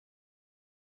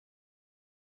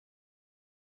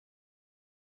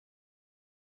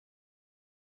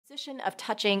Position of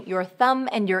touching your thumb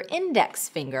and your index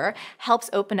finger helps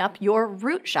open up your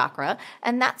root chakra,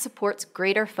 and that supports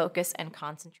greater focus and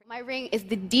concentration. My ring is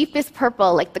the deepest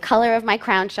purple, like the color of my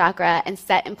crown chakra, and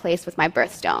set in place with my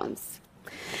birthstones.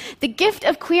 The gift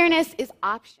of queerness is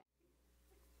optional.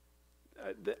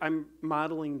 I'm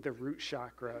modeling the root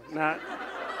chakra, not...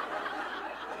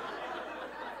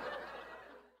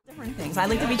 Different things. I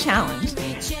like to be challenged.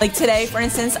 Like today, for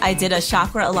instance, I did a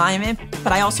chakra alignment,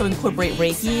 but I also incorporate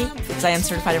Reiki because I am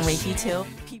certified in Reiki too.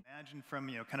 Imagine from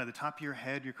kind of the top of your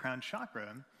head, your crown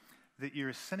chakra, that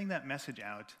you're sending that message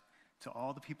out to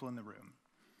all the people in the room.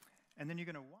 And then you're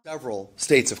going to several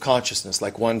states of consciousness,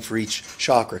 like one for each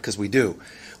chakra, because we do.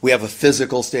 We have a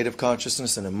physical state of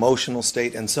consciousness, an emotional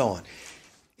state, and so on.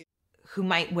 Who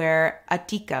might wear a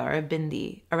tika or a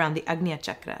bindi around the Agnya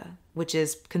chakra, which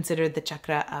is considered the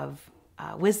chakra of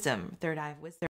wisdom, third eye of wisdom.